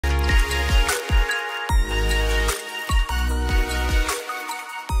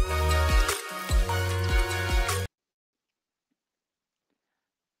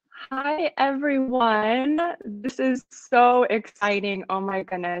Hi, everyone. This is so exciting. Oh my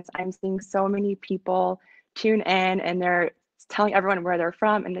goodness. I'm seeing so many people tune in and they're telling everyone where they're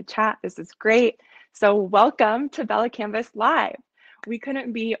from in the chat. This is great. So welcome to BELLA+CANVAS Live. We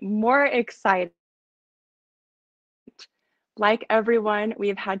couldn't be more excited. Like everyone,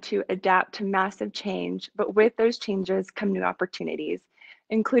 we've had to adapt to massive change, but with those changes come new opportunities,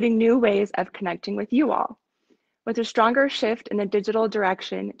 including new ways of connecting with you all. With a stronger shift in the digital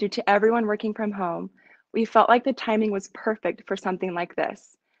direction due to everyone working from home, we felt like the timing was perfect for something like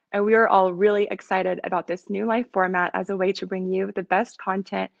this. And we are all really excited about this new life format as a way to bring you the best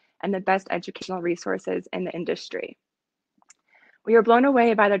content and the best educational resources in the industry. We are blown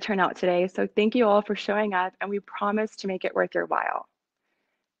away by the turnout today, so thank you all for showing up, and we promise to make it worth your while.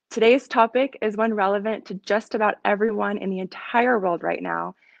 Today's topic is one relevant to just about everyone in the entire world right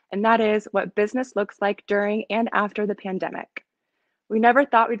now, and that is what business looks like during and after the pandemic. We never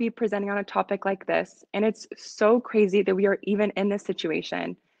thought we'd be presenting on a topic like this, and it's so crazy that we are even in this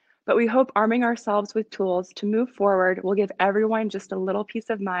situation. But we hope arming ourselves with tools to move forward will give everyone just a little peace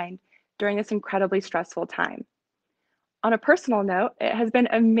of mind during this incredibly stressful time. On a personal note, it has been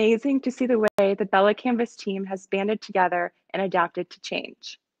amazing to see the way the BELLA+CANVAS team has banded together and adapted to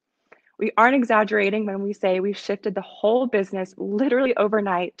change. We aren't exaggerating when we say we've shifted the whole business literally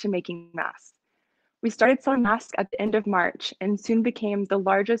overnight to making masks. We started selling masks at the end of March and soon became the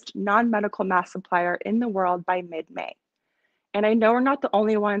largest non-medical mask supplier in the world by mid-May. And I know we're not the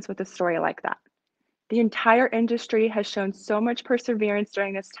only ones with a story like that. The entire industry has shown so much perseverance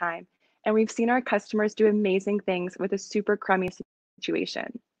during this time, and we've seen our customers do amazing things with a super crummy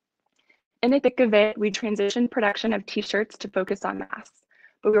situation. In the thick of it, we transitioned production of t-shirts to focus on masks.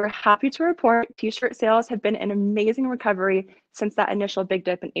 But we were happy to report t-shirt sales have been an amazing recovery since that initial big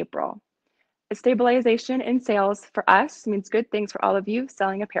dip in April. A stabilization in sales for us means good things for all of you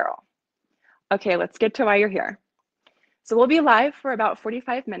selling apparel. Okay, let's get to why you're here. So we'll be live for about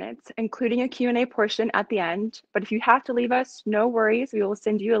 45 minutes, including a Q&A portion at the end. But if you have to leave us, no worries. We will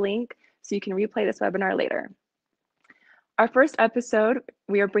send you a link so you can replay this webinar later. Our first episode,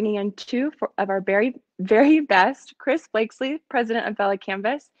 we are bringing in two of our very best, Chris Blakeslee, President of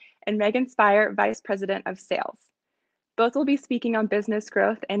BELLA+CANVAS, and Megan Spire, Vice President of Sales. Both will be speaking on business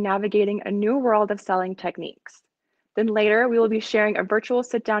growth and navigating a new world of selling techniques. Then later, we will be sharing a virtual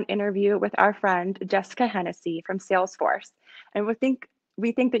sit-down interview with our friend, Jessica Hennessey from Salesforce, and we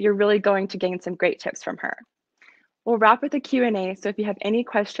think that you're really going to gain some great tips from her. We'll wrap with a Q&A, so if you have any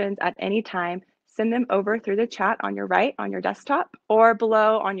questions at any time, send them over through the chat on your right on your desktop or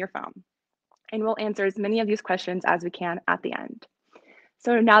below on your phone. And we'll answer as many of these questions as we can at the end.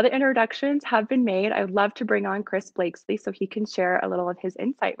 So now the introductions have been made, I'd love to bring on Chris Blakeslee so he can share a little of his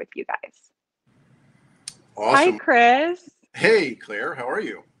insight with you guys. Awesome. Hi, Chris. Hey, Claire, how are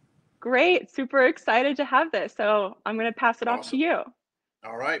you? Great, super excited to have this. So I'm going to pass it off to you.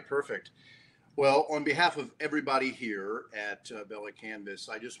 All right, perfect. Well, on behalf of everybody here at BELLA+CANVAS,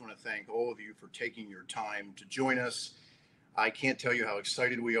 I just want to thank all of you for taking your time to join us. I can't tell you how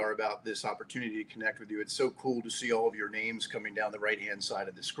excited we are about this opportunity to connect with you. It's so cool to see all of your names coming down the right-hand side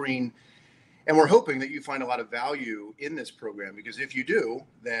of the screen. And we're hoping that you find a lot of value in this program, because if you do,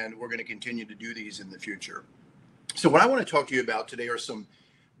 then we're going to continue to do these in the future. So what I want to talk to you about today are some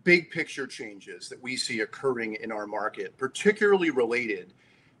big picture changes that we see occurring in our market, particularly related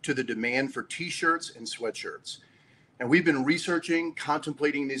to the demand for t-shirts and sweatshirts. And we've been researching,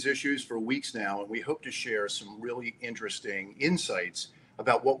 contemplating these issues for weeks now, and we hope to share some really interesting insights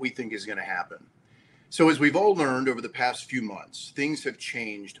about what we think is going to happen. So as we've all learned over the past few months, things have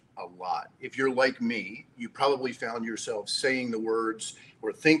changed a lot. If you're like me, you probably found yourself saying the words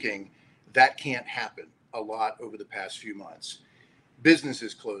or thinking, that can't happen, a lot over the past few months.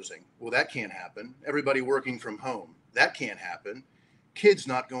 Businesses closing, well, that can't happen. Everybody working from home, that can't happen. Kids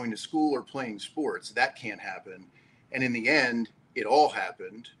not going to school or playing sports, that can't happen. And in the end, it all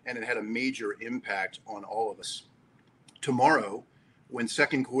happened, and it had a major impact on all of us. Tomorrow, when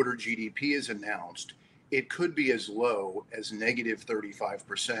second quarter GDP is announced, it could be as low as negative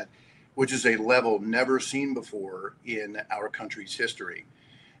 35%, which is a level never seen before in our country's history.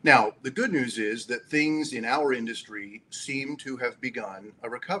 Now, the good news is that things in our industry seem to have begun a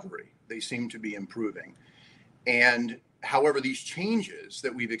recovery. They seem to be improving. And however, these changes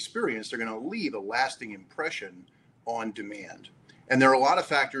that we've experienced are going to leave a lasting impression on demand. And there are a lot of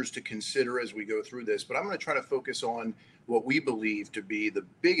factors to consider as we go through this, but I'm going to try to focus on what we believe to be the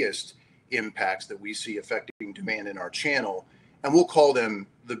biggest impacts that we see affecting demand in our channel. And we'll call them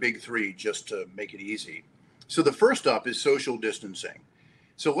the big three just to make it easy. So the first up is social distancing.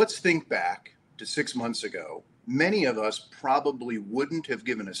 So let's think back to 6 months ago. many of us probably wouldn't have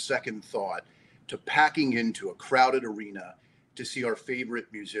given a second thought to packing into a crowded arena to see our favorite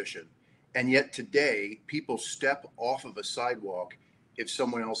musician. And yet today, people step off of a sidewalk if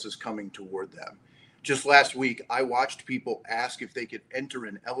someone else is coming toward them. Just last week, I watched people ask if they could enter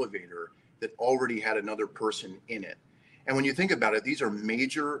an elevator that already had another person in it. And when you think about it, these are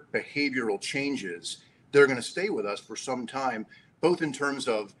major behavioral changes that are going to stay with us for some time, both in terms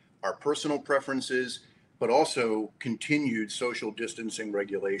of our personal preferences, but also continued social distancing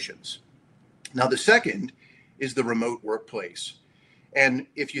regulations. Now, the second is the remote workplace. And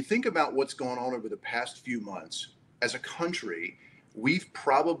if you think about what's gone on over the past few months, as a country, we've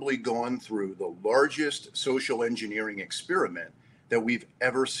probably gone through the largest social engineering experiment that we've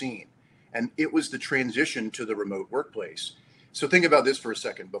ever seen. And it was the transition to the remote workplace. So think about this for a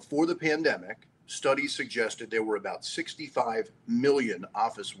second. Before the pandemic, studies suggested there were about 65 million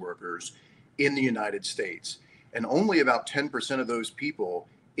office workers in the United States. And only about 10% of those people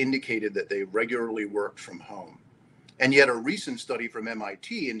indicated that they regularly worked from home. And yet a recent study from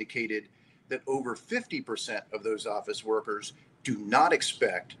MIT indicated that over 50% of those office workers do not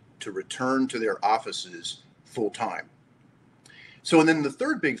expect to return to their offices full time. So, and then the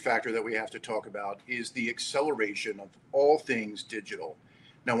third big factor that we have to talk about is the acceleration of all things digital.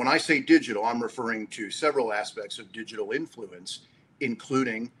 Now, when I say digital, I'm referring to several aspects of digital influence,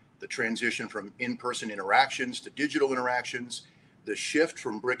 including the transition from in-person interactions to digital interactions, the shift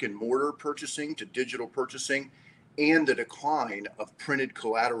from brick and mortar purchasing to digital purchasing, and the decline of printed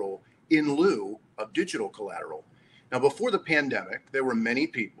collateral in lieu of digital collateral. Now, before the pandemic, there were many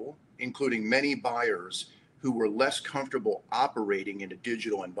people, including many buyers, who were less comfortable operating in a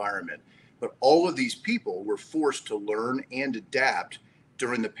digital environment. But all of these people were forced to learn and adapt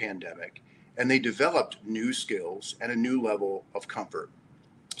during the pandemic, and they developed new skills and a new level of comfort.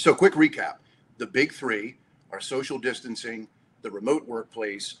 So, quick recap. The big three are social distancing, the remote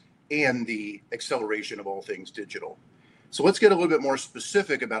workplace, and the acceleration of all things digital. So let's get a little bit more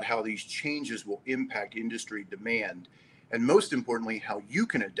specific about how these changes will impact industry demand, and most importantly, how you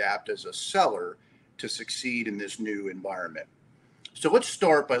can adapt as a seller to succeed in this new environment. So let's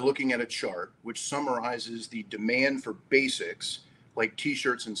start by looking at a chart which summarizes the demand for basics like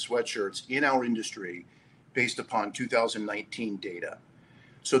t-shirts and sweatshirts in our industry based upon 2019 data.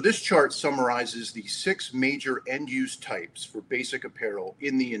 So this chart summarizes the 6 major end-use types for basic apparel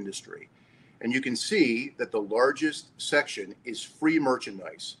in the industry. And you can see that the largest section is free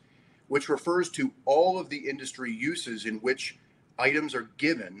merchandise, which refers to all of the industry uses in which items are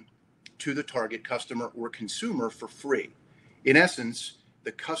given to the target customer or consumer for free. In essence,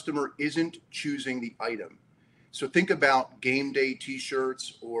 the customer isn't choosing the item. So think about game day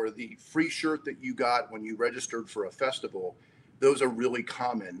t-shirts or the free shirt that you got when you registered for a festival. Those are really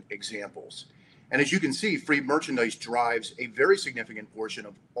common examples. And as you can see, free merchandise drives a very significant portion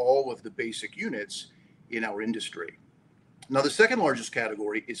of all of the basic units in our industry. Now, the second largest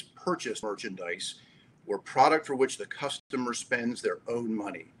category is purchased merchandise, or product for which the customer spends their own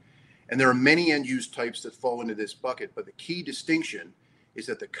money. And there are many end-use types that fall into this bucket, but the key distinction is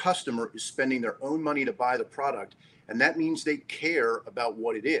that the customer is spending their own money to buy the product, and that means they care about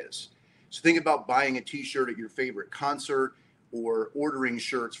what it is. So think about buying a t-shirt at your favorite concert or ordering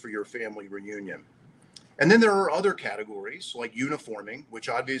shirts for your family reunion. And then there are other categories like uniforming, which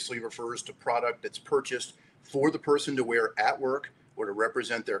obviously refers to product that's purchased for the person to wear at work or to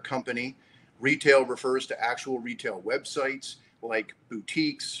represent their company. Retail refers to actual retail websites like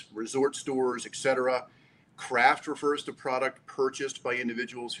boutiques, resort stores, etc. Craft refers to product purchased by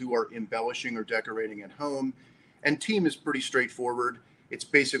individuals who are embellishing or decorating at home. And team is pretty straightforward. It's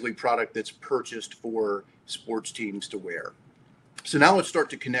basically product that's purchased for sports teams to wear. So now let's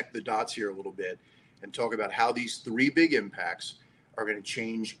start to connect the dots here a little bit and talk about how these 3 big impacts are going to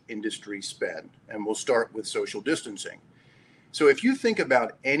change industry spend. And we'll start with social distancing. So if you think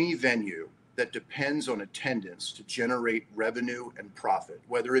about any venue that depends on attendance to generate revenue and profit,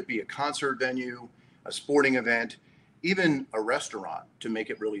 whether it be a concert venue, a sporting event, even a restaurant, to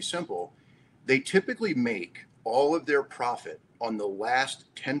make it really simple, they typically make all of their profit on the last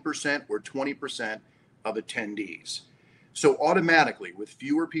 10% or 20% of attendees. So automatically, with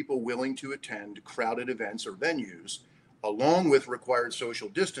fewer people willing to attend crowded events or venues, along with required social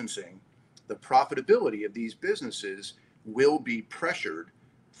distancing, the profitability of these businesses will be pressured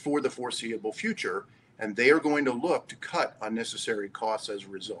for the foreseeable future, and they are going to look to cut unnecessary costs as a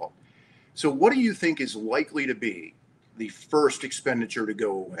result. So what do you think is likely to be the first expenditure to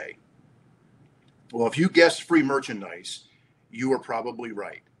go away? Well, if you guessed free merchandise, you are probably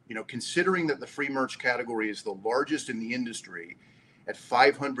right. Considering that the free merch category is the largest in the industry at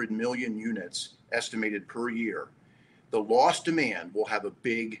 500 million units estimated per year, the lost demand will have a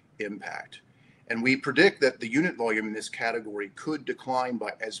big impact. And we predict that the unit volume in this category could decline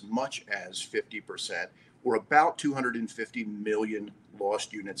by as much as 50%, or about 250 million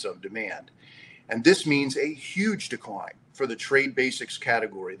lost units of demand. And this means a huge decline for the trade basics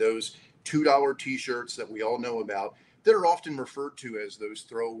category, those $2 t-shirts that we all know about that are often referred to as those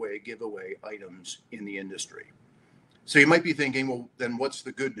throwaway, giveaway items in the industry. So you might be thinking, well, then what's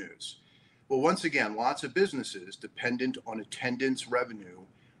the good news? Well, once again, lots of businesses dependent on attendance revenue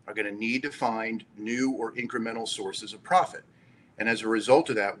are going to need to find new or incremental sources of profit. And as a result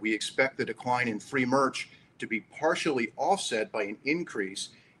of that, we expect the decline in free merch to be partially offset by an increase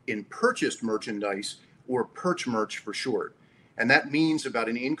in purchased merchandise, or perch merch for short. And that means about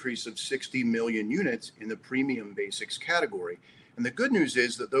an increase of 60 million units in the premium basics category. And the good news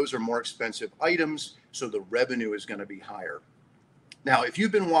is that those are more expensive items, so the revenue is going to be higher. Now, if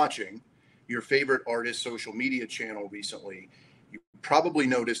you've been watching your favorite artist's social media channel recently, you probably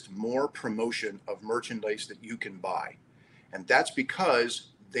noticed more promotion of merchandise that you can buy. And that's because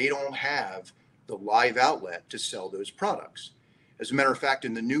they don't have the live outlet to sell those products. As a matter of fact,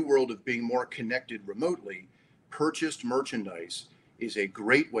 in the new world of being more connected remotely, purchased merchandise is a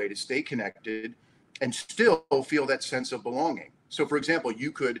great way to stay connected and still feel that sense of belonging. So, for example,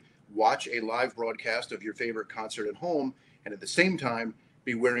 you could watch a live broadcast of your favorite concert at home and at the same time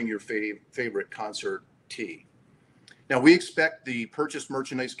be wearing your favorite concert tee. Now, we expect the purchased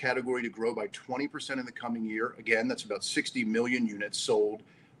merchandise category to grow by 20% in the coming year. Again, that's about 60 million units sold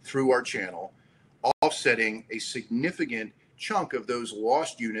through our channel, offsetting a significant chunk of those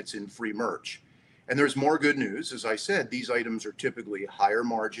lost units in free merch. And there's more good news. As I said, these items are typically higher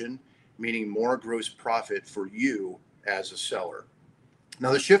margin, meaning more gross profit for you as a seller.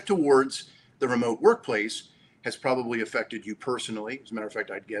 Now, the shift towards the remote workplace has probably affected you personally. As a matter of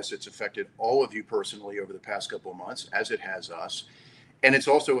fact, I'd guess it's affected all of you personally over the past couple of months, as it has us. And it's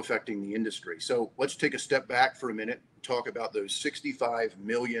also affecting the industry. So let's take a step back for a minute and talk about those 65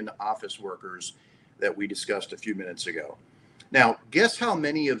 million office workers that we discussed a few minutes ago. Now, guess how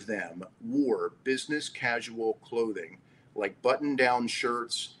many of them wore business casual clothing like button-down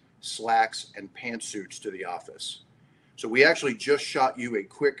shirts, slacks, and pantsuits to the office? So we actually just shot you a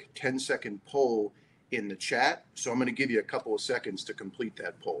quick 10-second poll in the chat. So I'm going to give you a couple of seconds to complete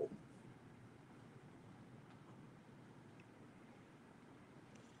that poll.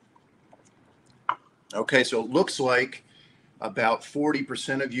 Okay, so it looks like about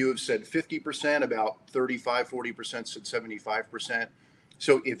 40% of you have said 50%, about 40% said 75%.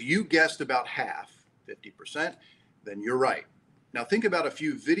 So if you guessed about half, 50%, then you're right. Now think about a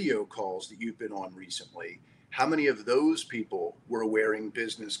few video calls that you've been on recently. How many of those people were wearing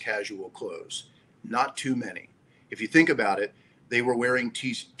business casual clothes? Not too many. If you think about it, they were wearing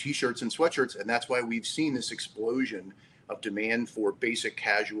t-shirts and sweatshirts, and that's why we've seen this explosion of demand for basic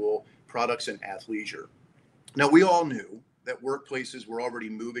casual products and athleisure. Now, we all knew that workplaces were already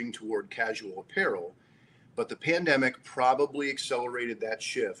moving toward casual apparel, but the pandemic probably accelerated that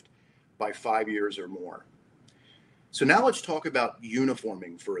shift by 5 years or more. So now let's talk about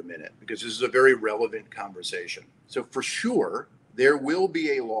uniforming for a minute, because this is a very relevant conversation. So for sure, there will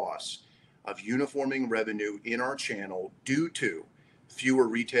be a loss of uniforming revenue in our channel due to fewer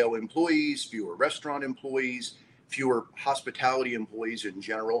retail employees, fewer restaurant employees, fewer hospitality employees in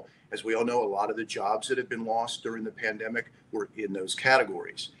general. As we all know, a lot of the jobs that have been lost during the pandemic were in those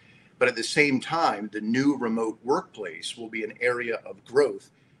categories. But at the same time, the new remote workplace will be an area of growth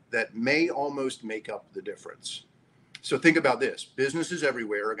that may almost make up the difference. So think about this. Businesses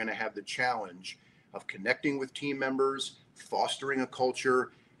everywhere are going to have the challenge of connecting with team members, fostering a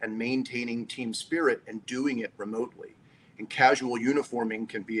culture, and maintaining team spirit, and doing it remotely. And casual uniforming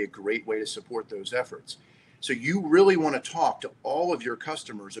can be a great way to support those efforts. So you really want to talk to all of your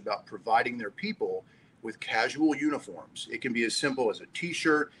customers about providing their people with casual uniforms. It can be as simple as a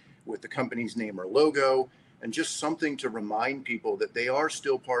t-shirt with the company's name or logo, and just something to remind people that they are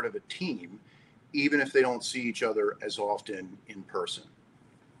still part of a team, even if they don't see each other as often in person.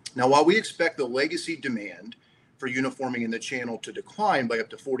 Now, while we expect the legacy demand for uniforming in the channel to decline by up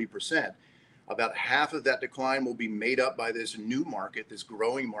to 40%, about half of that decline will be made up by this new market, this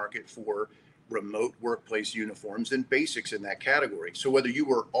growing market for remote workplace uniforms and basics in that category. So whether you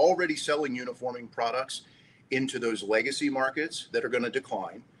were already selling uniforming products into those legacy markets that are going to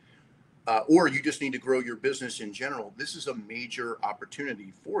decline, or you just need to grow your business in general, this is a major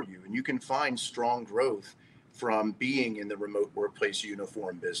opportunity for you. And you can find strong growth from being in the remote workplace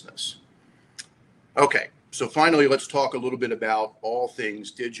uniform business. Okay, so finally, let's talk a little bit about all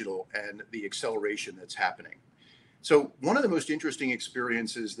things digital and the acceleration that's happening. So one of the most interesting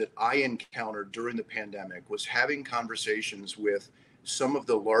experiences that I encountered during the pandemic was having conversations with some of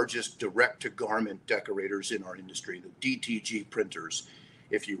the largest direct-to-garment decorators in our industry, the DTG printers,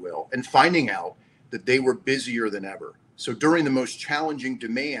 if you will, and finding out that they were busier than ever. So during the most challenging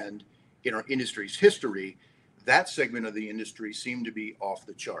demand in our industry's history, that segment of the industry seemed to be off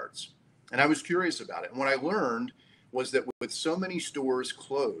the charts. And I was curious about it. And what I learned was that with so many stores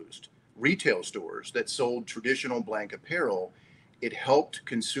closed, retail stores that sold traditional blank apparel, it helped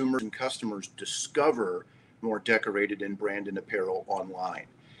consumers and customers discover more decorated and branded apparel online.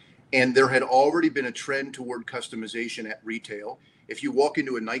 And there had already been a trend toward customization at retail. If you walk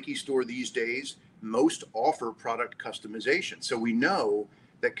into a Nike store these days, most offer product customization. So we know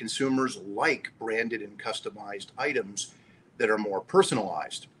that consumers like branded and customized items that are more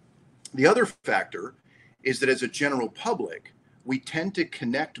personalized. The other factor is that as a general public, we tend to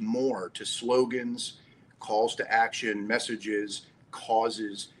connect more to slogans, calls to action, messages,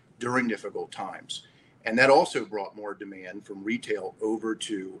 causes during difficult times. And that also brought more demand from retail over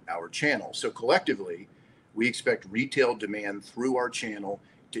to our channel. So collectively, we expect retail demand through our channel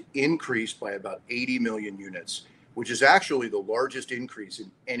to increase by about 80 million units, which is actually the largest increase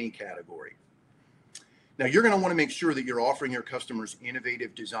in any category. Now, you're going to want to make sure that you're offering your customers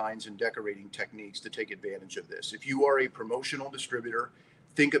innovative designs and decorating techniques to take advantage of this. If you are a promotional distributor,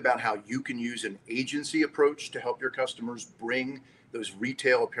 think about how you can use an agency approach to help your customers bring those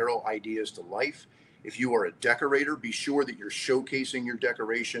retail apparel ideas to life. If you are a decorator, be sure that you're showcasing your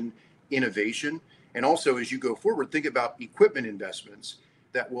decoration innovation. And also, as you go forward, think about equipment investments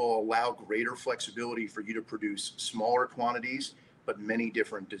that will allow greater flexibility for you to produce smaller quantities, but many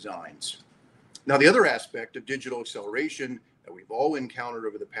different designs. Now, the other aspect of digital acceleration that we've all encountered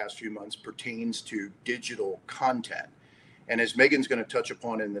over the past few months pertains to digital content. And as Megan's going to touch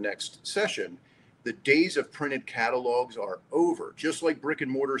upon in the next session, the days of printed catalogs are over. Just like brick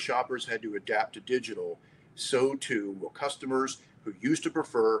and mortar shoppers had to adapt to digital, so too will customers who used to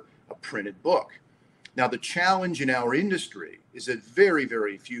prefer a printed book. Now, the challenge in our industry is that very,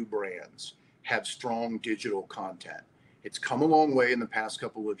 very few brands have strong digital content. It's come a long way in the past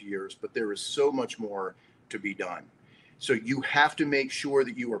couple of years, but there is so much more to be done. So you have to make sure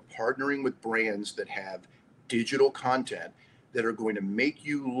that you are partnering with brands that have digital content that are going to make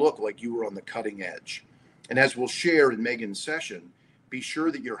you look like you were on the cutting edge. And as we'll share in Megan's session, be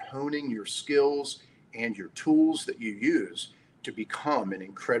sure that you're honing your skills and your tools that you use to become an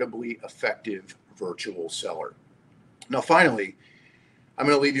incredibly effective virtual seller. Now, finally, I'm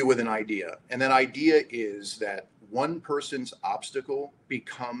going to leave you with an idea. And that idea is that one person's obstacle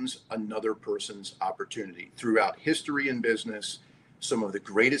becomes another person's opportunity. Throughout history and business, some of the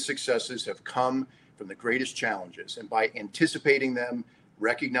greatest successes have come from the greatest challenges. And by anticipating them,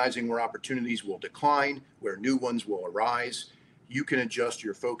 recognizing where opportunities will decline, where new ones will arise, you can adjust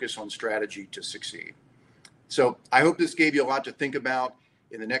your focus on strategy to succeed. So I hope this gave you a lot to think about.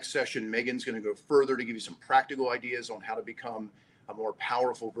 In the next session, Megan's going to go further to give you some practical ideas on how to become a more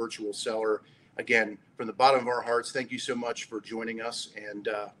powerful virtual seller. Again, from the bottom of our hearts, thank you so much for joining us. And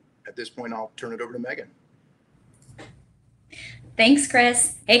at this point, I'll turn it over to Megan. Thanks,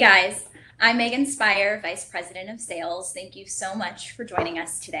 Chris. Hey, guys. I'm Megan Spire, Vice President of Sales. Thank you so much for joining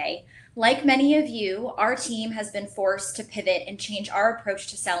us today. Like many of you, our team has been forced to pivot and change our approach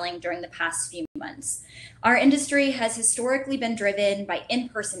to selling during the past few months. Our industry has historically been driven by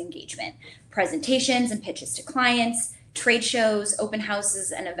in-person engagement, presentations and pitches to clients, trade shows, open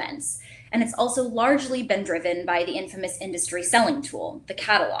houses, and events. And it's also largely been driven by the infamous industry selling tool, the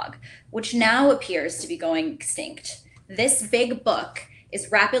catalog, which now appears to be going extinct. This big book is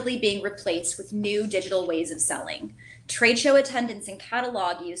rapidly being replaced with new digital ways of selling. Trade show attendance and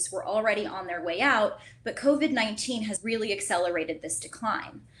catalog use were already on their way out, but COVID-19 has really accelerated this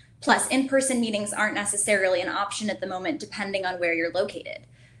decline. Plus, in-person meetings aren't necessarily an option at the moment, depending on where you're located.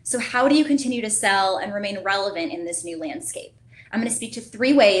 So how do you continue to sell and remain relevant in this new landscape? I'm going to speak to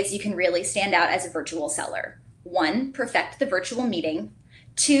 3 ways you can really stand out as a virtual seller. 1, perfect the virtual meeting.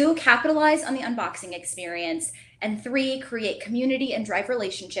 2, capitalize on the unboxing experience. And 3, create community and drive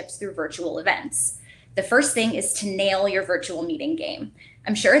relationships through virtual events. The first thing is to nail your virtual meeting game.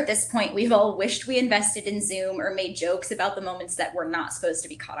 I'm sure at this point we've all wished we invested in Zoom or made jokes about the moments that were not supposed to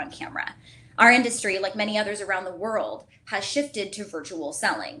be caught on camera. Our industry, like many others around the world, has shifted to virtual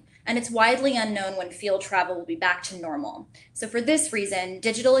selling, and it's widely unknown when field travel will be back to normal. So for this reason,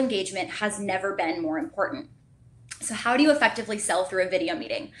 digital engagement has never been more important. So how do you effectively sell through a video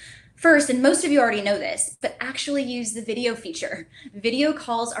meeting? First, and most of you already know this, but actually use the video feature. Video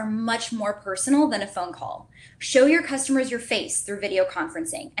calls are much more personal than a phone call. Show your customers your face through video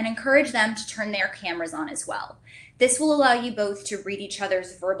conferencing and encourage them to turn their cameras on as well. This will allow you both to read each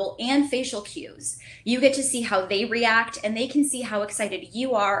other's verbal and facial cues. You get to see how they react, and they can see how excited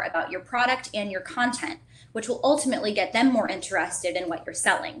you are about your product and your content, which will ultimately get them more interested in what you're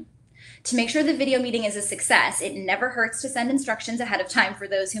selling. To make sure the video meeting is a success, it never hurts to send instructions ahead of time for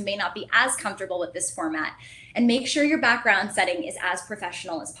those who may not be as comfortable with this format, and make sure your background setting is as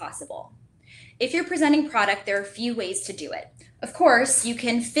professional as possible. If you're presenting product, there are a few ways to do it. Of course, you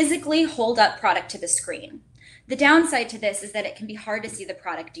can physically hold up product to the screen. The downside to this is that it can be hard to see the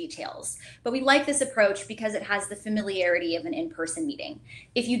product details, but we like this approach because it has the familiarity of an in-person meeting.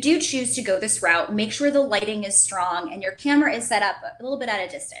 If you do choose to go this route, make sure the lighting is strong and your camera is set up a little bit at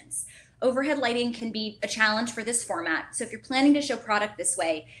a distance. Overhead lighting can be a challenge for this format, so if you're planning to show product this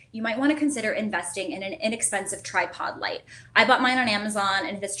way, you might want to consider investing in an inexpensive tripod light. I bought mine on Amazon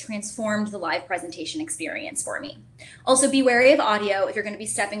and it has transformed the live presentation experience for me. Also, be wary of audio if you're going to be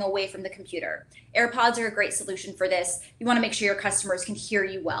stepping away from the computer. AirPods are a great solution for this. You want to make sure your customers can hear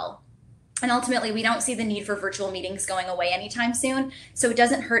you well. And ultimately, we don't see the need for virtual meetings going away anytime soon, so it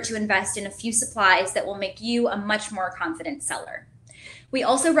doesn't hurt to invest in a few supplies that will make you a much more confident seller. We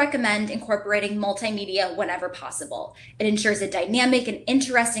also recommend incorporating multimedia whenever possible. It ensures a dynamic and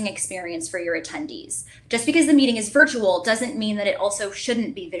interesting experience for your attendees. Just because the meeting is virtual doesn't mean that it also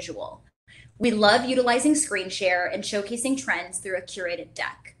shouldn't be visual. We love utilizing screen share and showcasing trends through a curated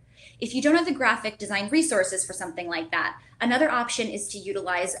deck. If you don't have the graphic design resources for something like that, another option is to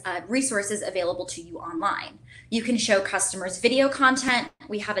utilize resources available to you online. You can show customers video content.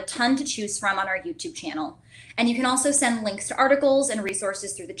 We have a ton to choose from on our YouTube channel. And you can also send links to articles and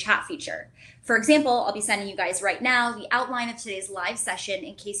resources through the chat feature. For example, I'll be sending you guys right now the outline of today's live session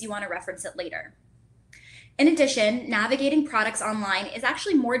in case you want to reference it later. In addition, navigating products online is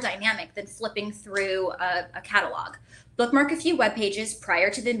actually more dynamic than flipping through a catalog. Bookmark a few web pages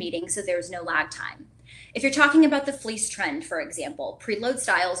prior to the meeting so there's no lag time. If you're talking about the fleece trend, for example, preload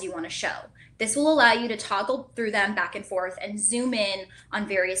styles you want to show. This will allow you to toggle through them back and forth and zoom in on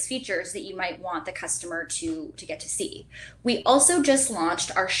various features that you might want the customer to get to see. We also just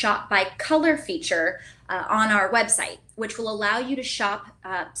launched our Shop by Color feature on our website, which will allow you to shop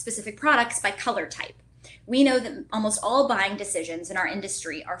specific products by color type. We know that almost all buying decisions in our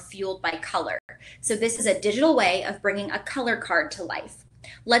industry are fueled by color. So this is a digital way of bringing a color card to life.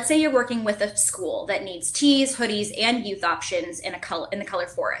 Let's say you're working with a school that needs tees, hoodies, and youth options in the color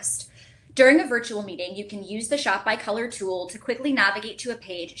forest. During a virtual meeting, you can use the Shop by Color tool to quickly navigate to a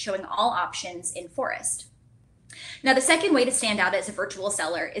page showing all options in forest. Now, the second way to stand out as a virtual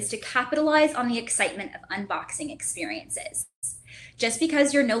seller is to capitalize on the excitement of unboxing experiences. Just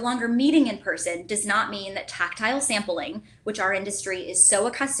because you're no longer meeting in person does not mean that tactile sampling, which our industry is so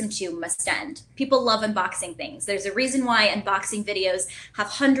accustomed to, must end. People love unboxing things. There's a reason why unboxing videos have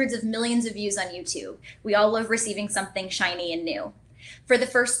hundreds of millions of views on YouTube. We all love receiving something shiny and new. For the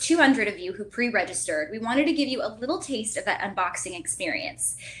first 200 of you who pre-registered, we wanted to give you a little taste of that unboxing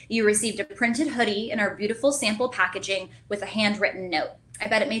experience. You received a printed hoodie in our beautiful sample packaging with a handwritten note. I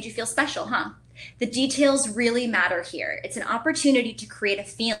bet it made you feel special, huh? The details really matter here. It's an opportunity to create a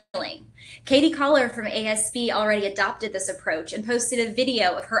feeling. Katie Collar from ASB already adopted this approach and posted a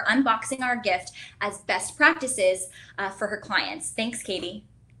video of her unboxing our gift as best practices for her clients. Thanks, Katie.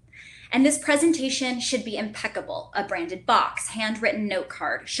 And this presentation should be impeccable. A branded box, handwritten note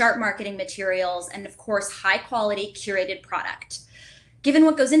card, sharp marketing materials, and of course, high quality curated product. Given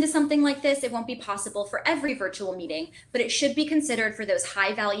what goes into something like this, it won't be possible for every virtual meeting, but it should be considered for those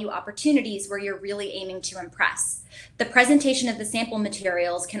high value opportunities where you're really aiming to impress. The presentation of the sample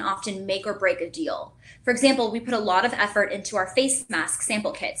materials can often make or break a deal. For example, we put a lot of effort into our face mask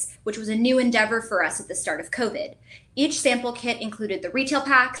sample kits, which was a new endeavor for us at the start of COVID. Each sample kit included the retail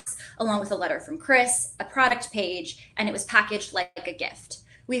packs, along with a letter from Chris, a product page, and it was packaged like a gift.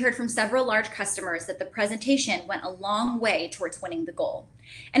 We heard from several large customers that the presentation went a long way towards winning the goal.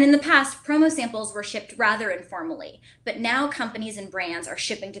 And in the past, promo samples were shipped rather informally, but now companies and brands are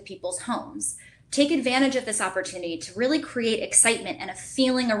shipping to people's homes. Take advantage of this opportunity to really create excitement and a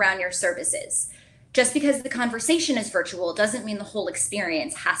feeling around your services. Just because the conversation is virtual doesn't mean the whole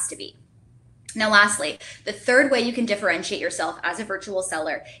experience has to be. Now, lastly, the third way you can differentiate yourself as a virtual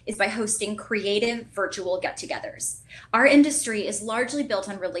seller is by hosting creative virtual get-togethers. Our industry is largely built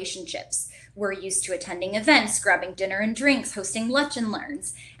on relationships. We're used to attending events, grabbing dinner and drinks, hosting lunch and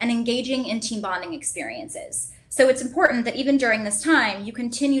learns, and engaging in team bonding experiences. So it's important that even during this time, you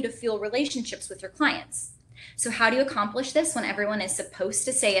continue to fuel relationships with your clients. So how do you accomplish this when everyone is supposed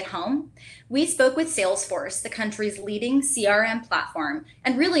to stay at home? We spoke with Salesforce, the country's leading CRM platform,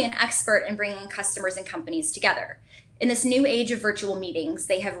 and really an expert in bringing customers and companies together. In this new age of virtual meetings,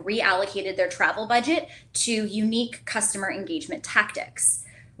 they have reallocated their travel budget to unique customer engagement tactics.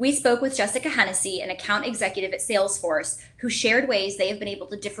 We spoke with Jessica Hennessey, an account executive at Salesforce, who shared ways they have been able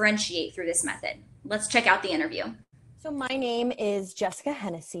to differentiate through this method. Let's check out the interview. So my name is Jessica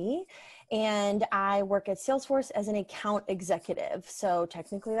Hennessey, and I work at Salesforce as an account executive. So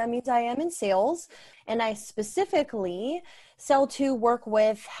technically that means I am in sales, and I specifically work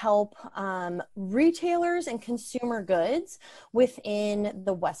with help retailers and consumer goods within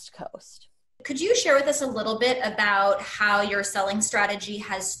the West Coast. Could you share with us a little bit about how your selling strategy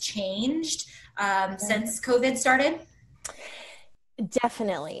has changed since COVID started?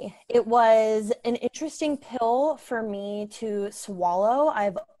 Definitely. It was an interesting pill for me to swallow.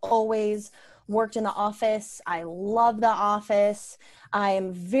 I've always worked in the office. I love the office. I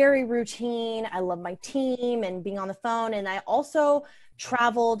am very routine. I love my team and being on the phone. And I also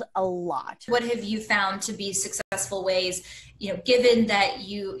traveled a lot. What have you found to be successful ways, given that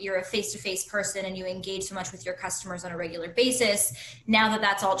you're a face-to-face person and you engage so much with your customers on a regular basis, now that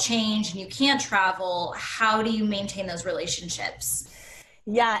that's all changed and you can't travel, how do you maintain those relationships?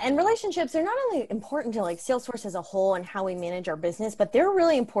 Yeah, and relationships are not only important to Salesforce as a whole and how we manage our business, but they're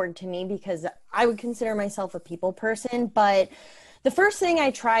really important to me because I would consider myself a people person. But the first thing I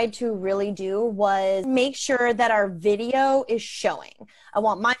tried to really do was make sure that our video is showing. I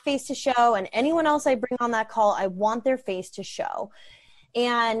want my face to show, and anyone else I bring on that call, I want their face to show.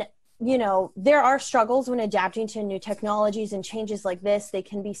 And there are struggles when adapting to new technologies and changes like this. They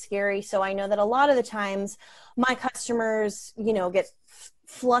can be scary. So I know that a lot of the times my customers, get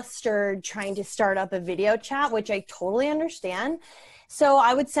flustered trying to start up a video chat, which I totally understand. So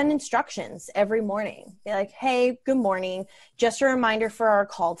I would send instructions every morning. Be like, hey, good morning. Just a reminder for our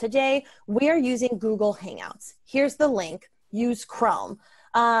call today. We are using Google Hangouts. Here's the link. Use Chrome.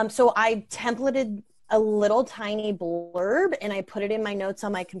 So I templated a little tiny blurb and I put it in my notes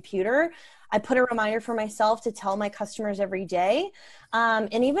on my computer. I put a reminder for myself to tell my customers every day.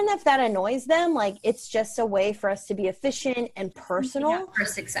 And even if that annoys them, it's just a way for us to be efficient and personal. For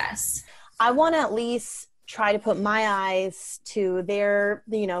success. I want to at least try to put my eyes to their,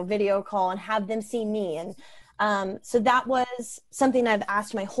 video call and have them see me. And so that was something I've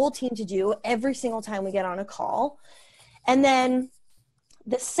asked my whole team to do every single time we get on a call. And then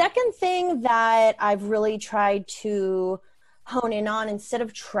the second thing that I've really tried to hone in on instead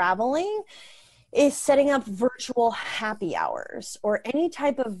of traveling is setting up virtual happy hours or any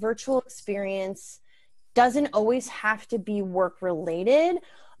type of virtual experience. Doesn't always have to be work related,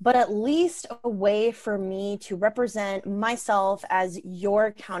 but at least a way for me to represent myself as your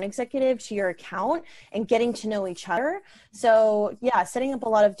account executive to your account and getting to know each other. So yeah, setting up a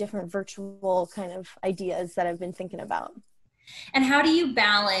lot of different virtual kind of ideas that I've been thinking about. And how do you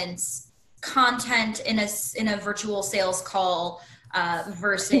balance content in a virtual sales call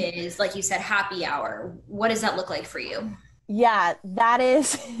versus, like you said, happy hour? What does that look like for you? Yeah,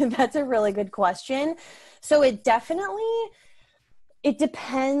 that's a really good question. So it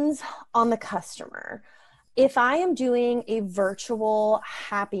depends on the customer. If I am doing a virtual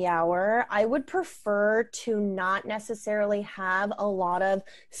happy hour, I would prefer to not necessarily have a lot of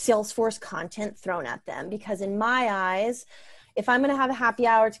Salesforce content thrown at them because in my eyes, if I'm going to have a happy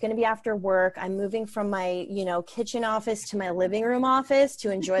hour, it's going to be after work. I'm moving from my, kitchen office to my living room office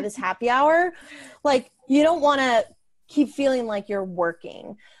to enjoy this happy hour. You don't want to keep feeling like you're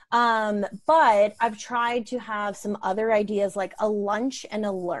working. But I've tried to have some other ideas like a lunch and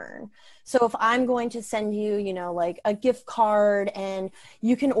a learn. So if I'm going to send you, a gift card and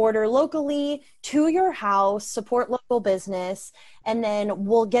you can order locally to your house, support local business, and then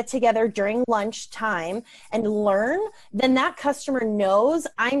we'll get together during lunch time and learn, then that customer knows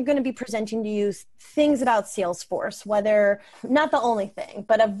I'm going to be presenting to you things about Salesforce, whether not the only thing,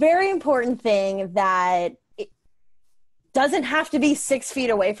 but a very important thing that doesn't have to be 6 feet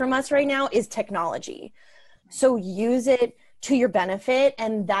away from us right now is technology. So use it to your benefit.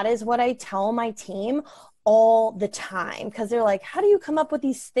 And that is what I tell my team all the time because they're like, how do you come up with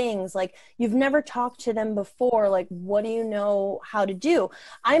these things? You've never talked to them before. What do you know how to do?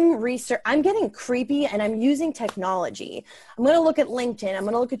 I'm getting creepy and I'm using technology. I'm going to look at LinkedIn. I'm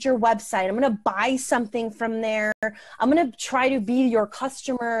going to look at your website. I'm going to buy something from there. I'm going to try to be your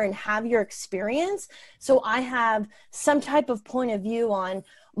customer and have your experience. So I have some type of point of view on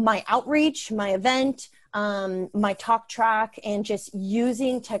my outreach, my event, my talk track, and just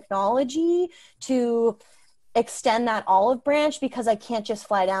using technology to extend that olive branch because I can't just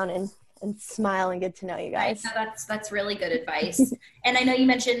fly down and smile and get to know you guys. Right. No, that's really good advice. And I know you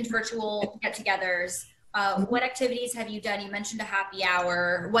mentioned virtual get-togethers. What activities have you done? You mentioned a happy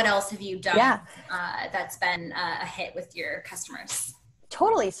hour. What else have you done that's been a hit with your customers?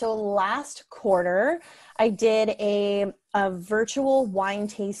 Totally. So last quarter, I did a virtual wine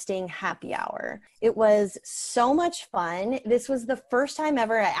tasting happy hour. It was so much fun. This was the first time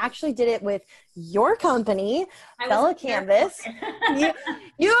ever. I actually did it with your company, BELLA+CANVAS.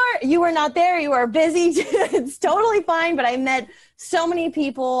 You were not there. You were busy. It's totally fine. But I met so many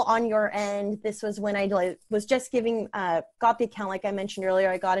people on your end. This was when I was just got the account, like I mentioned earlier.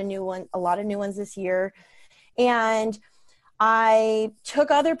 I got a lot of new ones this year. And I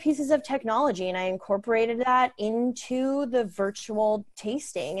took other pieces of technology and I incorporated that into the virtual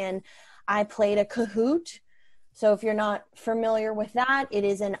tasting, and I played a Kahoot. So if you're not familiar with that, it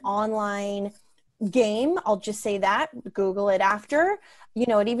is an online game. I'll just say that. Google it after. You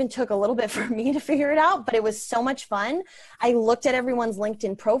know, it even took a little bit for me to figure it out, but it was so much fun. I looked at everyone's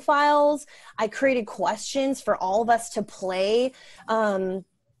LinkedIn profiles. I created questions for all of us to play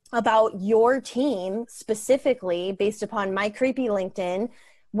about your team specifically based upon my creepy LinkedIn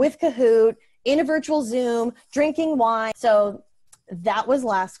with Kahoot in a virtual Zoom, drinking wine. So that was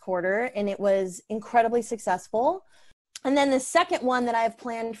last quarter and it was incredibly successful. And then the second one that I've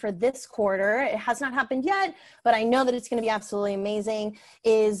planned for this quarter, it has not happened yet, but I know that it's going to be absolutely amazing,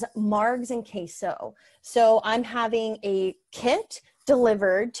 is margs and queso. So I'm having a kit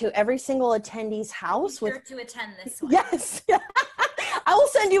delivered to every single attendee's house. Be sure to attend this one. Yes. I will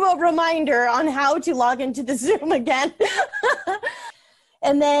send you a reminder on how to log into the Zoom again.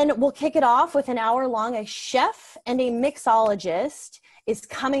 And then we'll kick it off with an hour long. A chef and a mixologist is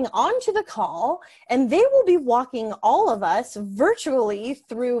coming onto the call, and they will be walking all of us virtually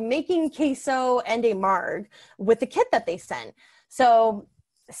through making queso and a marg with the kit that they sent. So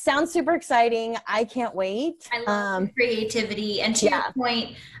sounds super exciting. I can't wait. I love the creativity. And to your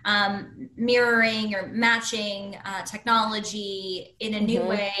point, mirroring or matching technology in a new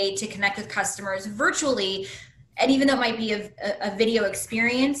way to connect with customers virtually. And even though it might be a video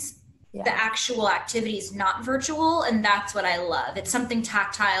experience, the actual activity is not virtual. And that's what I love. It's something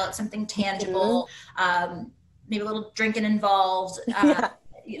tactile. It's something tangible. Maybe a little drinking involved.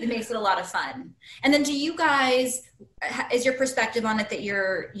 It makes it a lot of fun. And then do you guys, is your perspective on it that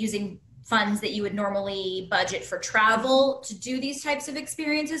you're using funds that you would normally budget for travel to do these types of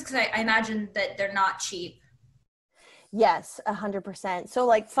experiences? Because I imagine that they're not cheap. Yes, 100%. So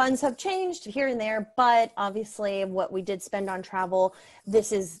like funds have changed here and there, but obviously what we did spend on travel,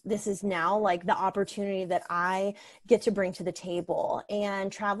 this is now like the opportunity that I get to bring to the table.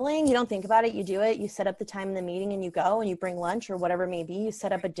 And traveling, you don't think about it, you do it, you set up the time in the meeting and you go and you bring lunch or whatever it may be, you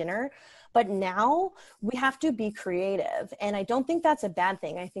set up a dinner. But now we have to be creative. And I don't think that's a bad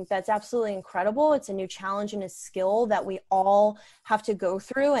thing. I think that's absolutely incredible. It's a new challenge and a skill that we all have to go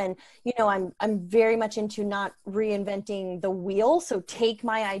through. And, you know, I'm very much into not reinventing the wheel. So take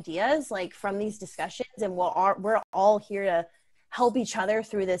my ideas like from these discussions and we're all here to help each other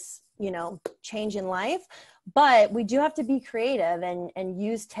through this, you know, change in life. But we do have to be creative and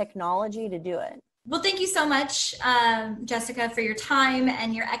use technology to do it. Well, thank you so much, Jessica, for your time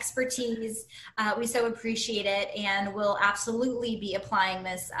and your expertise. We so appreciate it, and we'll absolutely be applying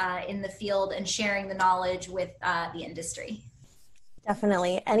this in the field and sharing the knowledge with the industry.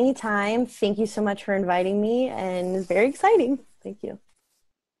 Definitely. Anytime. Thank you so much for inviting me, and it's very exciting. Thank you.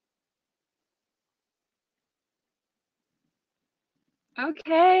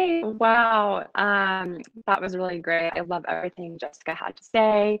 Okay, wow. That was really great. I love everything Jessica had to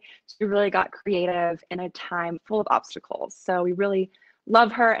say. She really got creative in a time full of obstacles. So we really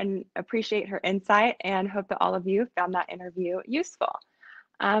love her and appreciate her insight and hope that all of you found that interview useful.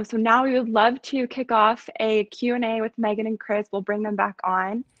 So now we would love to kick off a Q&A with Megan and Chris. We'll bring them back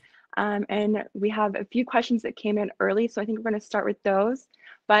on. And we have a few questions that came in early, so I think we're going to start with those.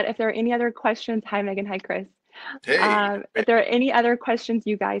 But if there are any other questions, hi Megan, hi Chris. Hey. If there are any other questions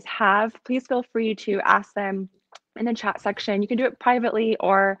you guys have, please feel free to ask them in the chat section. You can do it privately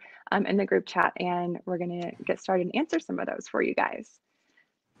or in the group chat, and we're going to get started and answer some of those for you guys.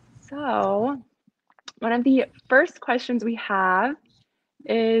 So one of the first questions we have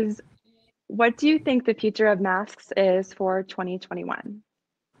is, what do you think the future of masks is for 2021?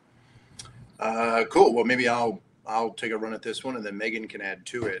 Cool. Well, maybe I'll take a run at this one, and then Megan can add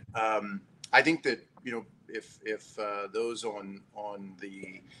to it. I think that, you know, if those on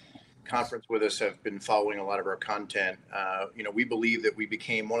the conference with us have been following a lot of our content, you know, we believe that we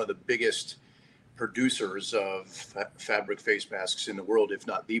became one of the biggest producers of fabric face masks in the world, if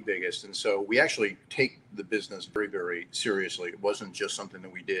not the biggest. And so we actually take the business very, very seriously. It wasn't just something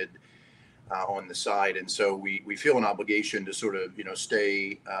that we did on the side. And so we feel an obligation to sort of,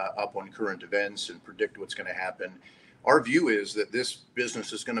 stay up on current events and predict what's going to happen. Our view is that this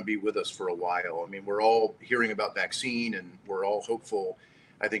business is going to be with us for a while. I mean, we're all hearing about vaccine and we're all hopeful,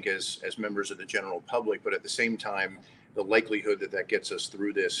 I think, as members of the general public, but at the same time, the likelihood that that gets us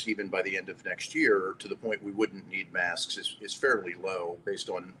through this, even by the end of next year, to the point we wouldn't need masks is fairly low based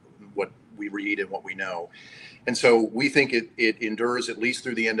on what we read and what we know. And so we think it endures at least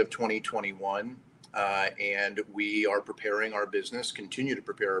through the end of 2021. And we are preparing our business, continue to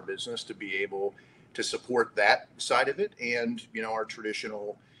prepare our business to be able to support that side of it and, our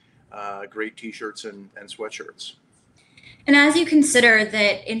traditional great t-shirts and sweatshirts. And as you consider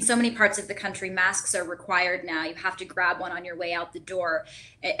that in so many parts of the country, masks are required now, you have to grab one on your way out the door.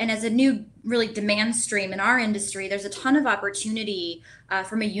 And as a new really demand stream in our industry, there's a ton of opportunity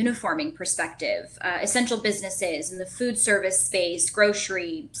from a uniforming perspective. Essential businesses in the food service space,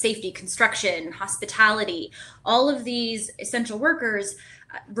 grocery, safety, construction, hospitality, all of these essential workers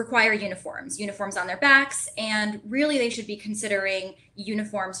require uniforms on their backs, and really they should be considering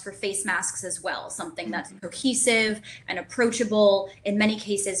uniforms for face masks as well, something that's cohesive and approachable, in many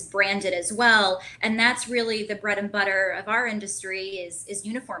cases branded as well. And that's really the bread and butter of our industry is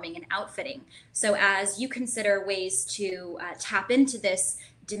uniforming and outfitting. So as you consider ways to tap into this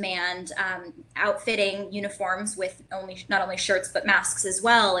demand, outfitting uniforms with not only shirts but masks as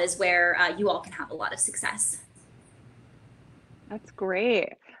well is where you all can have a lot of success. That's great.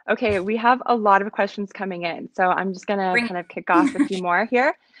 Okay, we have a lot of questions coming in, so I'm just gonna kind of kick off a few more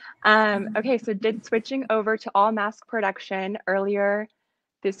here. Okay, so did switching over to all mask production earlier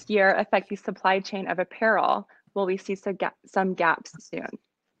this year affect the supply chain of apparel? Will we see some gaps soon?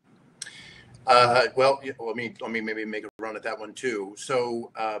 Well, let me maybe make a run at that one too.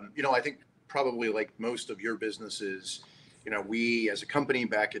 So, I think probably like most of your businesses, we as a company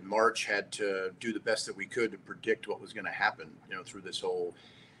back in March had to do the best that we could to predict what was going to happen, through this whole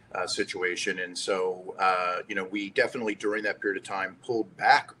situation. And so, we definitely during that period of time pulled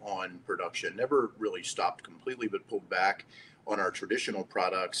back on production, never really stopped completely, but pulled back on our traditional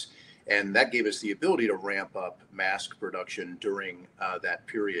products. And that gave us the ability to ramp up mask production during that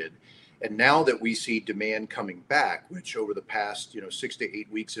period. And now that we see demand coming back, which over the past, 6 to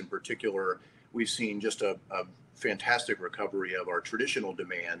 8 weeks in particular, we've seen just a fantastic recovery of our traditional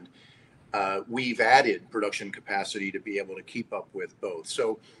demand. We've added production capacity to be able to keep up with both.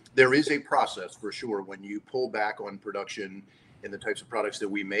 So there is a process for sure. When you pull back on production in the types of products that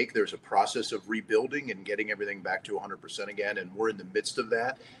we make, there's a process of rebuilding and getting everything back to 100% again. And we're in the midst of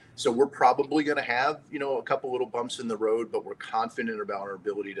that. So we're probably going to have, a couple little bumps in the road, but we're confident about our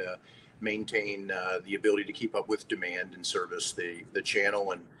ability to maintain the ability to keep up with demand and service the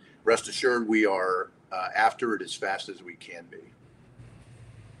channel. And rest assured, we are after it as fast as we can be.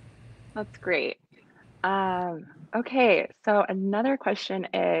 That's great. Okay, so another question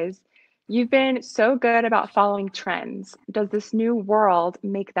is, you've been so good about following trends. Does this new world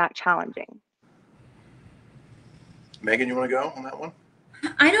make that challenging? Megan, you want to go on that one?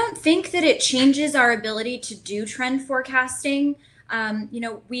 I don't think that it changes our ability to do trend forecasting.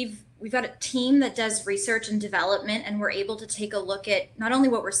 We've got a team that does research and development, and we're able to take a look at not only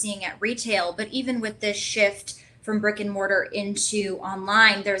what we're seeing at retail, but even with this shift from brick and mortar into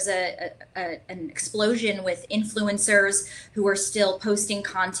online, there's an explosion with influencers who are still posting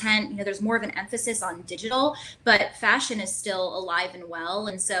content. There's more of an emphasis on digital, but fashion is still alive and well.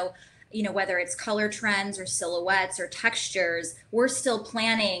 And so, whether it's color trends or silhouettes or textures, we're still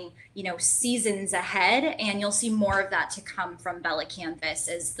planning, seasons ahead, and you'll see more of that to come from BELLA+CANVAS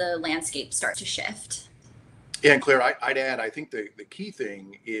as the landscape starts to shift. Yeah, and Claire, I'd add, I think the key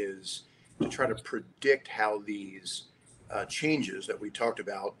thing is to try to predict how these changes that we talked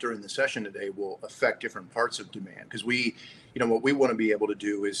about during the session today will affect different parts of demand. Because what we want to be able to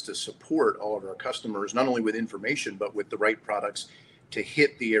do is to support all of our customers, not only with information, but with the right products to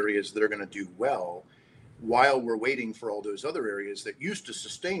hit the areas that are going to do well, while we're waiting for all those other areas that used to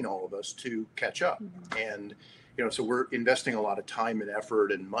sustain all of us to catch up. And, so we're investing a lot of time and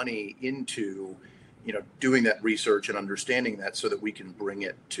effort and money into, doing that research and understanding that so that we can bring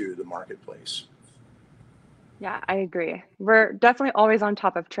it to the marketplace. Yeah, I agree. We're definitely always on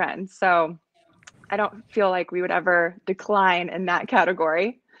top of trends. So I don't feel like we would ever decline in that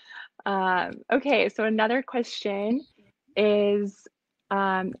category. Okay, so another question is,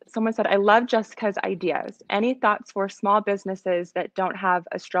 someone said, I love Jessica's ideas. Any thoughts for small businesses that don't have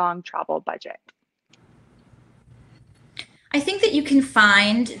a strong travel budget? I think that you can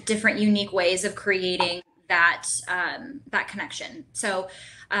find different unique ways of creating that connection. So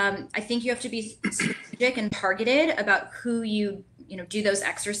I think you have to be strategic and targeted about who you do those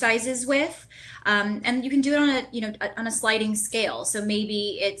exercises with. And you can do it on on a sliding scale. So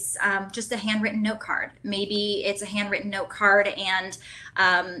maybe it's just a handwritten note card. Maybe it's a handwritten note card and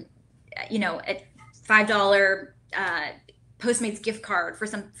a $5 Postmates gift card for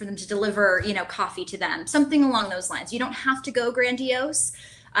them to deliver, coffee to them, something along those lines. You don't have to go grandiose,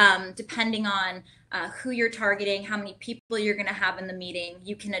 depending on who you're targeting, how many people you're going to have in the meeting.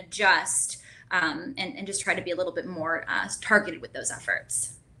 You can adjust and just try to be a little bit more targeted with those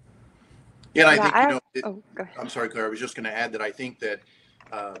efforts. Yeah, and I think, go ahead. I'm sorry, Claire, I was just going to add that I think that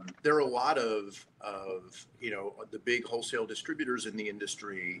there are a lot of the big wholesale distributors in the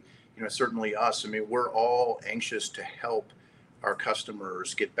industry, certainly us. I mean, we're all anxious to help our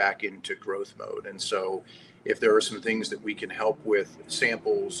customers get back into growth mode. And so if there are some things that we can help with,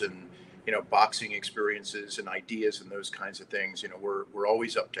 samples and, boxing experiences and ideas and those kinds of things, we're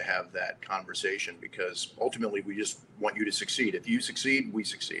always up to have that conversation, because ultimately we just want you to succeed. If you succeed, we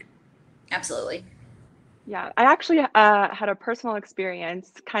succeed. Absolutely. Yeah, I actually had a personal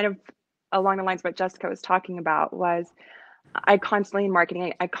experience kind of along the lines of what Jessica was talking about. Was I constantly in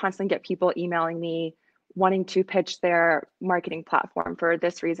marketing, I constantly get people emailing me wanting to pitch their marketing platform for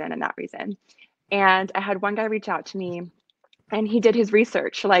this reason and that reason. And I had one guy reach out to me, and he did his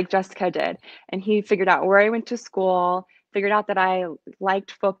research like Jessica did. And he figured out where I went to school, figured out that I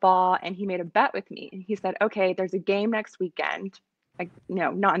liked football, and he made a bet with me. And he said, okay, there's a game next weekend.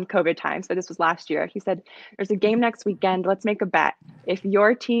 Not in COVID times, but this was last year. He said, there's a game next weekend. Let's make a bet. If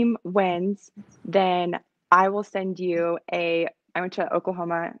your team wins, then I will send you I went to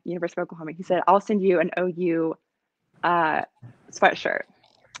Oklahoma, University of Oklahoma. He said, I'll send you an OU sweatshirt.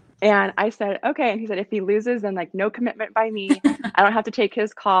 And I said, okay. And he said, if he loses, then no commitment by me. I don't have to take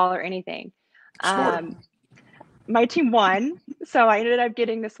his call or anything. My team won. So I ended up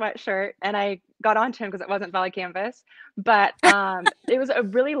getting the sweatshirt, and I got onto him because it wasn't BELLA+CANVAS, but it was a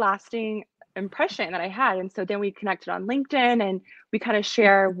really lasting impression that I had. And so then we connected on LinkedIn, and we kind of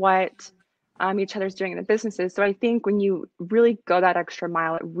share what each other's doing in the businesses. So I think when you really go that extra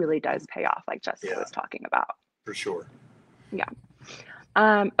mile, it really does pay off, like Jessica was talking about. For sure. Yeah.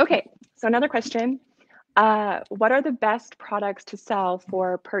 Okay, so another question. What are the best products to sell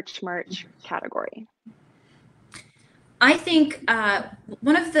for Perch merch category? I think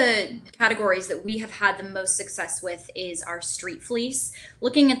one of the categories that we have had the most success with is our street fleece.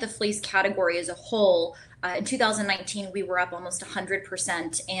 Looking at the fleece category as a whole, in 2019, we were up almost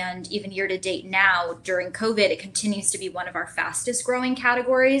 100%. And even year to date now, during COVID, it continues to be one of our fastest growing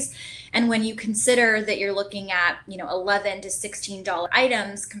categories. And when you consider that you're looking at, $11 to $16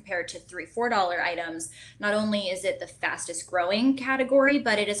 items compared to $3, $4 items, not only is it the fastest growing category,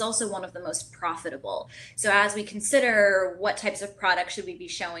 but it is also one of the most profitable. So as we consider what types of products should we be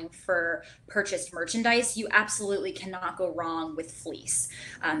showing for purchased merchandise, you absolutely cannot go wrong with fleece.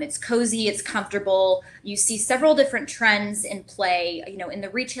 It's cozy, it's comfortable. You see several different trends in play, in the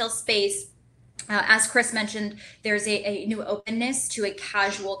retail space. As Chris mentioned, there's a new openness to a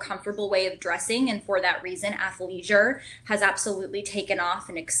casual, comfortable way of dressing. And for that reason, athleisure has absolutely taken off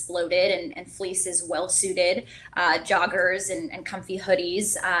and exploded, and fleece is well suited, joggers and comfy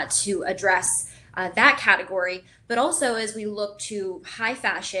hoodies to address that category. But also, as we look to high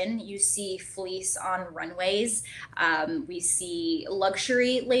fashion, you see fleece on runways. We see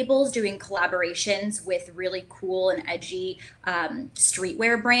luxury labels doing collaborations with really cool and edgy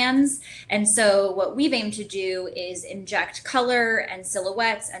streetwear brands. And so what we've aimed to do is inject color and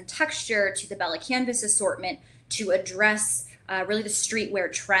silhouettes and texture to the BELLA+CANVAS assortment to address really the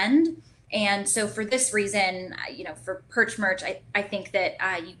streetwear trend. And so for this reason, for Perch merch, I think that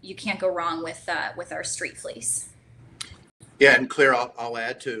you can't go wrong with our street fleece. Yeah, and Claire, I'll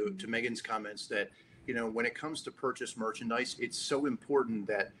add to Megan's comments that, when it comes to purchase merchandise, it's so important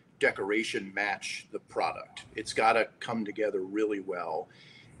that decoration match the product. It's got to come together really well.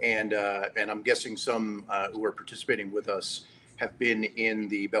 And I'm guessing some who are participating with us have been in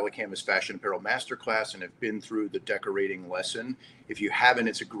the BELLA+CANVAS Fashion Apparel Masterclass and have been through the decorating lesson. If you haven't,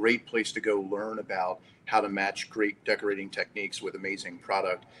 it's a great place to go learn about how to match great decorating techniques with amazing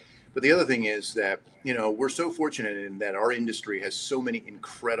product. But the other thing is that, we're so fortunate in that our industry has so many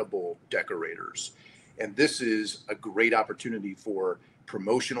incredible decorators. And this is a great opportunity for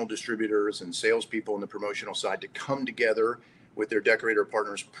promotional distributors and salespeople on the promotional side to come together with their decorator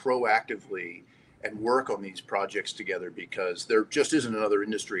partners proactively and work on these projects together, because there just isn't another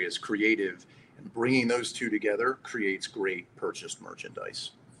industry as creative, and bringing those two together creates great purchased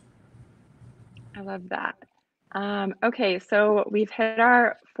merchandise. I love that. Okay, so we've hit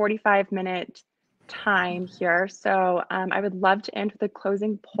our 45-minute time here. So I would love to end with a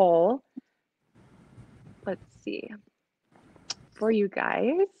closing poll. Let's see. for you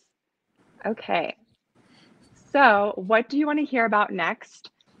guys. Okay. So what do you want to hear about next?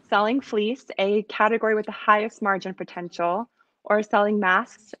 Selling fleece, a category with the highest margin potential, or selling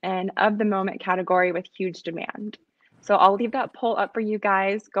masks, an of the moment category with huge demand? So I'll leave that poll up for you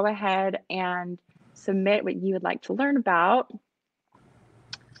guys. Go ahead and submit what you would like to learn about. Oh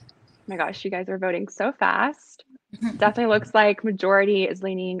my gosh, you guys are voting so fast. Definitely looks like majority is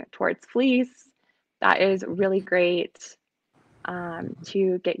leaning towards fleece. That is really great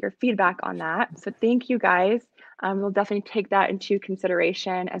to get your feedback on that. So thank you guys. We'll definitely take that into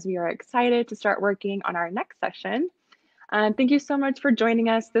consideration as we are excited to start working on our next session. Thank you so much for joining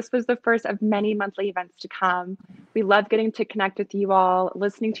us. This was the first of many monthly events to come. We love getting to connect with you all.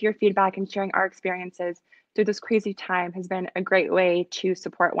 Listening to your feedback and sharing our experiences through this crazy time has been a great way to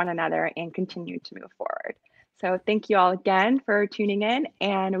support one another and continue to move forward. So thank you all again for tuning in,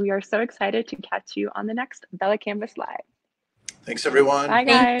 and we are so excited to catch you on the next Bella Canvas Live. Thanks, everyone. Bye,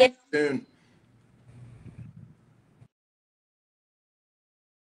 guys. Thank you. Soon.